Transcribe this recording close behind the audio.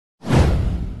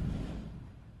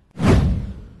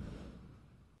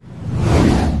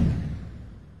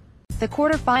The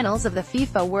quarter-finals of the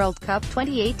FIFA World Cup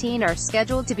 2018 are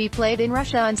scheduled to be played in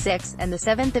Russia on 6 and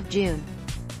 7 June.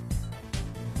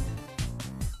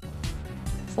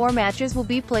 4 matches will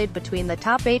be played between the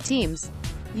top 8 teams.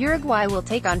 Uruguay will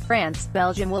take on France,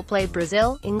 Belgium will play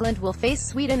Brazil, England will face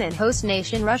Sweden, and host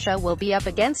nation Russia will be up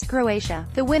against Croatia.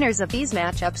 The winners of these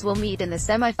matchups will meet in the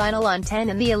semi-final on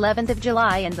 10 and 11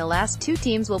 July, and the last 2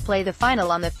 teams will play the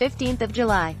final on the 15th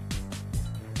July.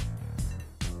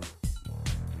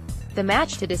 The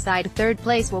match to decide third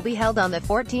place will be held on the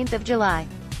 14th July.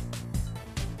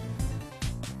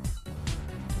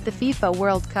 The FIFA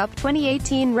World Cup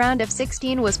 2018 round of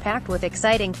 16 was packed with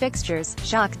exciting fixtures,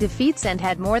 shock defeats, and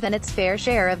had more than its fair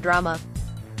share of drama.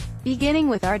 Beginning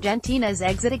with Argentina's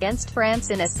exit against France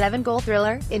in a 7-goal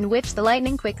thriller, in which the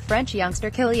lightning-quick French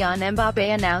youngster Kylian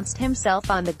Mbappé announced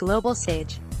himself on the global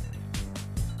stage.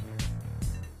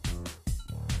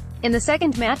 In the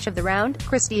second match of the round,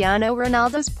 Cristiano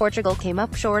Ronaldo's Portugal came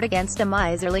up short against a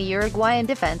miserly Uruguayan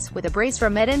defense, with a brace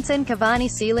from Edinson Cavani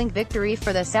sealing victory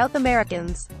for the South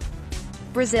Americans.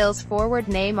 Brazil's forward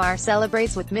Neymar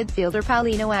celebrates with midfielder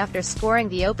Paulino after scoring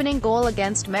the opening goal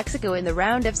against Mexico in the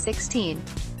round of 16.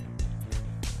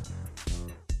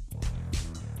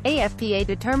 AFPA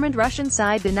determined Russian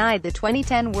side denied the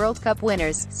 2010 World Cup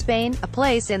winners, Spain, a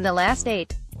place in the last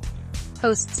 8.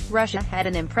 Hosts, Russia, had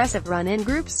an impressive run in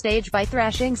group stage by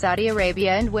thrashing Saudi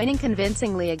Arabia and winning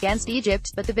convincingly against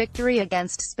Egypt, but the victory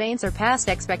against Spain surpassed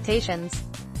expectations.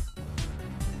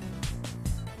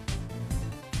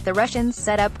 The Russians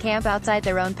set up camp outside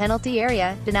their own penalty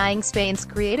area, denying Spain's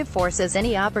creative forces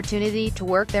any opportunity to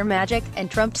work their magic,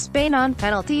 and trumped Spain on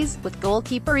penalties, with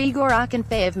goalkeeper Igor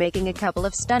Akinfeev making a couple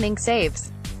of stunning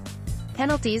saves.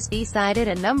 Penalties decided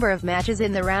a number of matches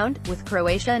in the round, with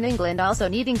Croatia and England also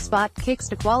needing spot kicks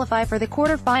to qualify for the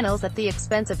quarter-finals at the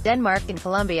expense of Denmark and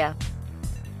Colombia.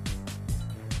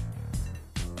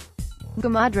 Luka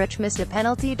Modric missed a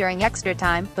penalty during extra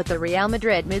time, but the Real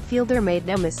Madrid midfielder made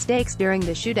no mistakes during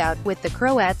the shootout, with the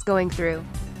Croats going through.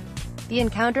 The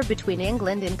encounter between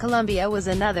England and Colombia was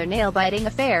another nail-biting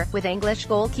affair, with English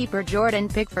goalkeeper Jordan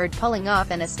Pickford pulling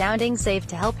off an astounding save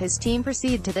to help his team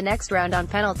proceed to the next round on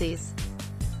penalties.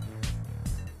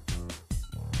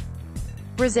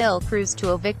 Brazil cruised to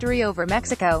a victory over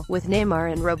Mexico, with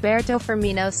Neymar and Roberto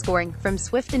Firmino scoring from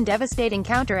swift and devastating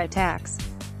counter-attacks.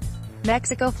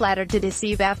 Mexico flattered to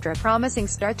deceive after a promising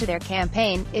start to their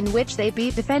campaign, in which they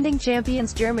beat defending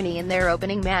champions Germany in their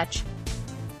opening match.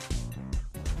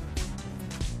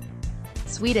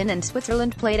 Sweden and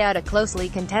Switzerland played out a closely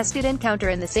contested encounter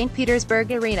in the St.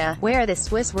 Petersburg arena, where the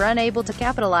Swiss were unable to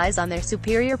capitalize on their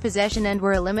superior possession and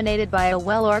were eliminated by a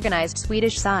well-organized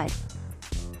Swedish side.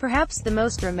 Perhaps the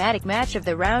most dramatic match of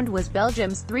the round was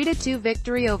Belgium's 3-2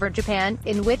 victory over Japan,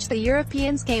 in which the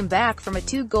Europeans came back from a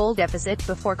 2-goal deficit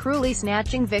before cruelly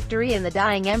snatching victory in the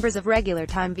dying embers of regular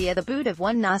time via the boot of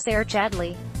one Nasser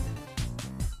Chadli.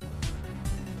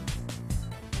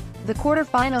 The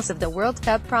quarter-finals of the World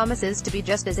Cup promises to be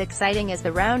just as exciting as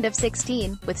the round of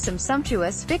 16, with some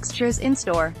sumptuous fixtures in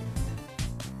store.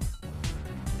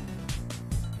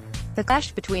 The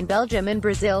clash between Belgium and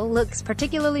Brazil looks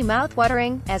particularly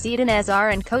mouth-watering, as Eden Hazard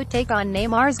and co take on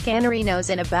Neymar's Canarinos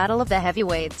in a battle of the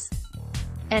heavyweights.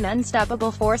 An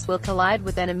unstoppable force will collide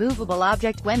with an immovable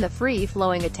object when the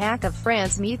free-flowing attack of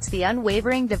France meets the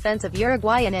unwavering defense of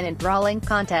Uruguay in an enthralling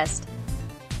contest.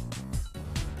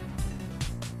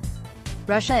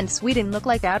 Russia and Sweden look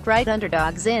like outright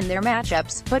underdogs in their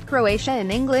matchups, but Croatia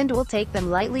and England will take them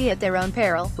lightly at their own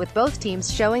peril, with both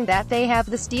teams showing that they have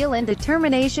the steel and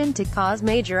determination to cause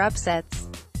major upsets.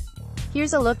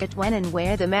 Here's a look at when and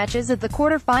where the matches of the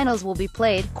quarter-finals will be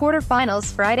played. Quarter-finals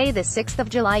Friday the 6th of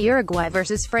July, Uruguay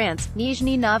vs France,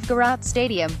 Nizhny Novgorod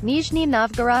Stadium, Nizhny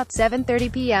Novgorod,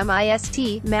 7:30 p.m.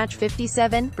 IST, Match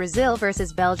 57, Brazil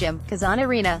vs Belgium, Kazan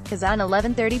Arena, Kazan,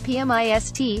 11:30 p.m.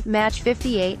 IST, Match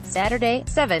 58, Saturday,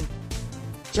 7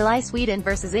 July, Sweden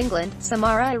vs England,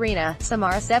 Samara Arena,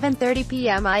 Samara, 7:30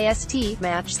 p.m. IST,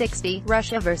 Match 60,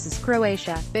 Russia vs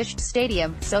Croatia, Fisht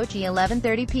Stadium, Sochi,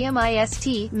 11:30 p.m.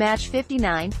 IST, Match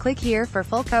 59. Click here for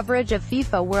full coverage of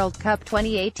FIFA World Cup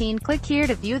 2018. Click here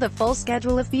to view the full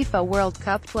schedule of FIFA World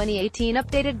Cup 2018.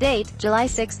 Updated date, July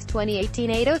 6,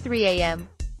 2018, 8:03 a.m.